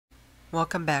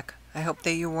Welcome back. I hope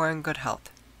that you are in good health.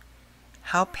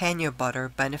 How Panya butter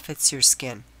benefits your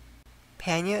skin.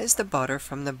 Panya is the butter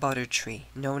from the butter tree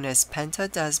known as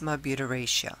Pentadesma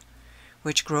butyracea,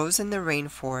 which grows in the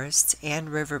rainforests and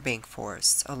riverbank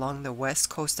forests along the west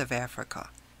coast of Africa.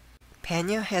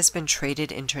 Panya has been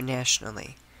traded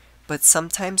internationally, but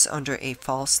sometimes under a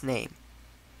false name.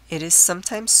 It is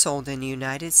sometimes sold in the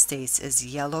United States as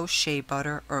yellow shea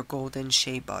butter or golden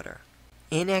shea butter.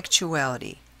 In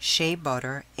actuality, shea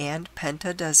butter and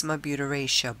Pentadesma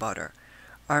butyracea butter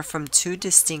are from two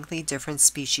distinctly different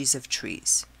species of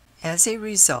trees. As a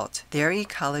result, their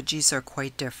ecologies are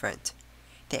quite different.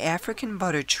 The African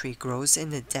butter tree grows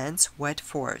in the dense, wet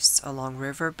forests along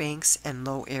river banks and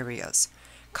low areas,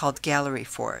 called gallery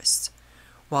forests,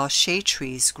 while shea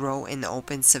trees grow in the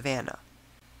open savanna.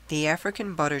 The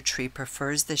African butter tree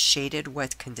prefers the shaded,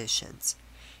 wet conditions.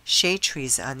 Shea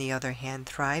trees, on the other hand,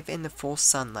 thrive in the full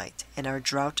sunlight and are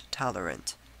drought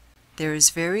tolerant. There is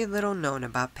very little known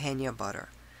about Panya butter.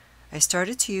 I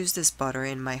started to use this butter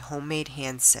in my homemade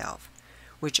hand salve,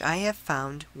 which I have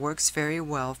found works very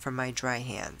well for my dry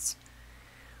hands.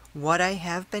 What I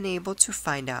have been able to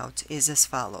find out is as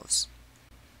follows.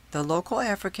 The local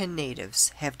African natives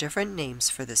have different names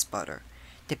for this butter,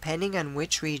 depending on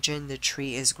which region the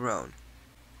tree is grown.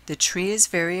 The tree is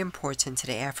very important to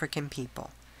the African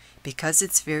people because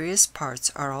its various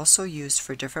parts are also used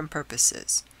for different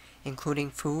purposes, including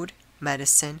food,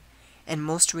 medicine, and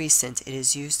most recent it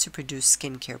is used to produce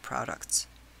skincare products.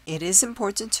 It is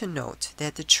important to note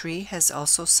that the tree has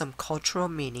also some cultural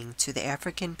meaning to the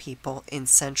African people in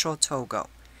central Togo,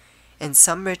 and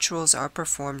some rituals are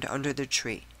performed under the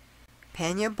tree.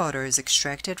 Panya butter is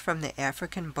extracted from the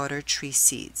African butter tree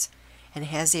seeds and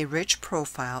has a rich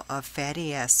profile of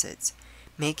fatty acids,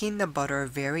 making the butter a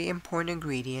very important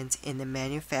ingredient in the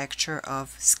manufacture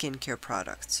of skincare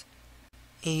products.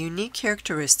 A unique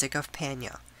characteristic of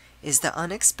Panya is the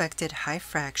unexpected high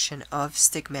fraction of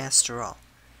stigmasterol,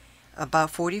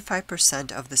 about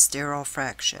 45% of the sterol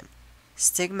fraction.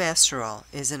 Stigmasterol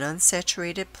is an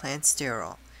unsaturated plant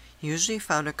sterol, usually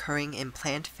found occurring in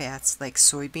plant fats like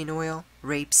soybean oil,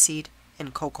 rapeseed,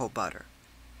 and cocoa butter.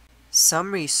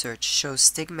 Some research shows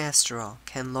stigmasterol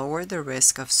can lower the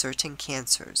risk of certain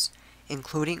cancers,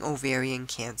 including ovarian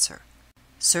cancer.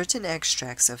 Certain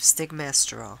extracts of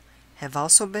stigmasterol have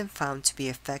also been found to be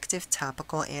effective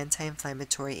topical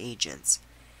anti-inflammatory agents,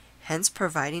 hence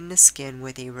providing the skin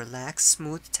with a relaxed,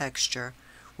 smooth texture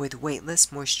with weightless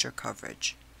moisture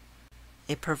coverage.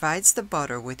 It provides the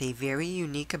butter with a very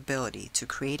unique ability to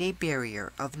create a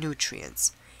barrier of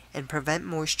nutrients and prevent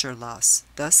moisture loss,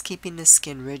 thus keeping the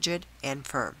skin rigid and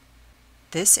firm.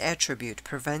 This attribute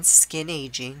prevents skin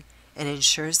aging and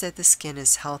ensures that the skin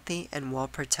is healthy and well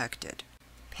protected.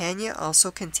 Panya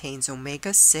also contains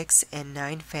omega-6 and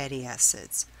 9 fatty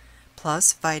acids,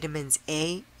 plus vitamins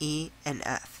A, E, and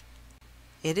F.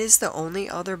 It is the only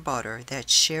other butter that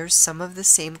shares some of the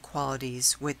same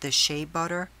qualities with the shea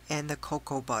butter and the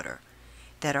cocoa butter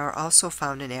that are also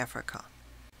found in Africa.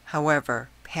 However,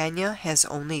 Panya has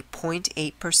only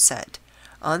 0.8%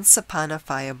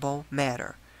 unsaponifiable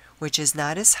matter, which is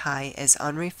not as high as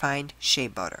unrefined shea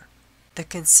butter. The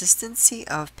consistency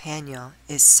of Panya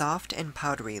is soft and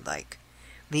powdery-like,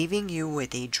 leaving you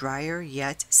with a drier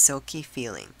yet silky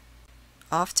feeling.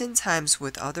 Oftentimes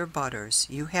with other butters,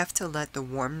 you have to let the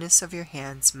warmness of your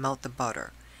hands melt the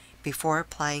butter before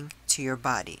applying to your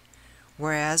body,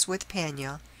 whereas with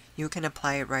Panya, you can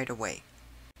apply it right away.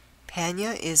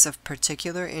 Panya is of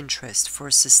particular interest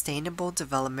for sustainable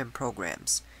development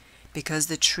programs because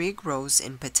the tree grows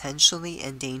in potentially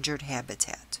endangered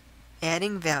habitat.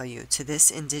 Adding value to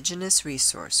this indigenous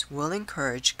resource will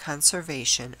encourage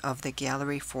conservation of the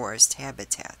gallery forest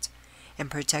habitat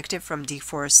and protect it from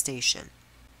deforestation.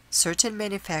 Certain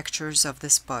manufacturers of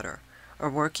this butter are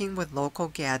working with local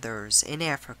gatherers in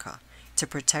Africa to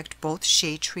protect both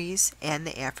shea trees and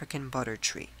the African butter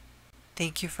tree.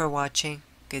 Thank you for watching.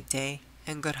 Good day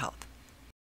and good health.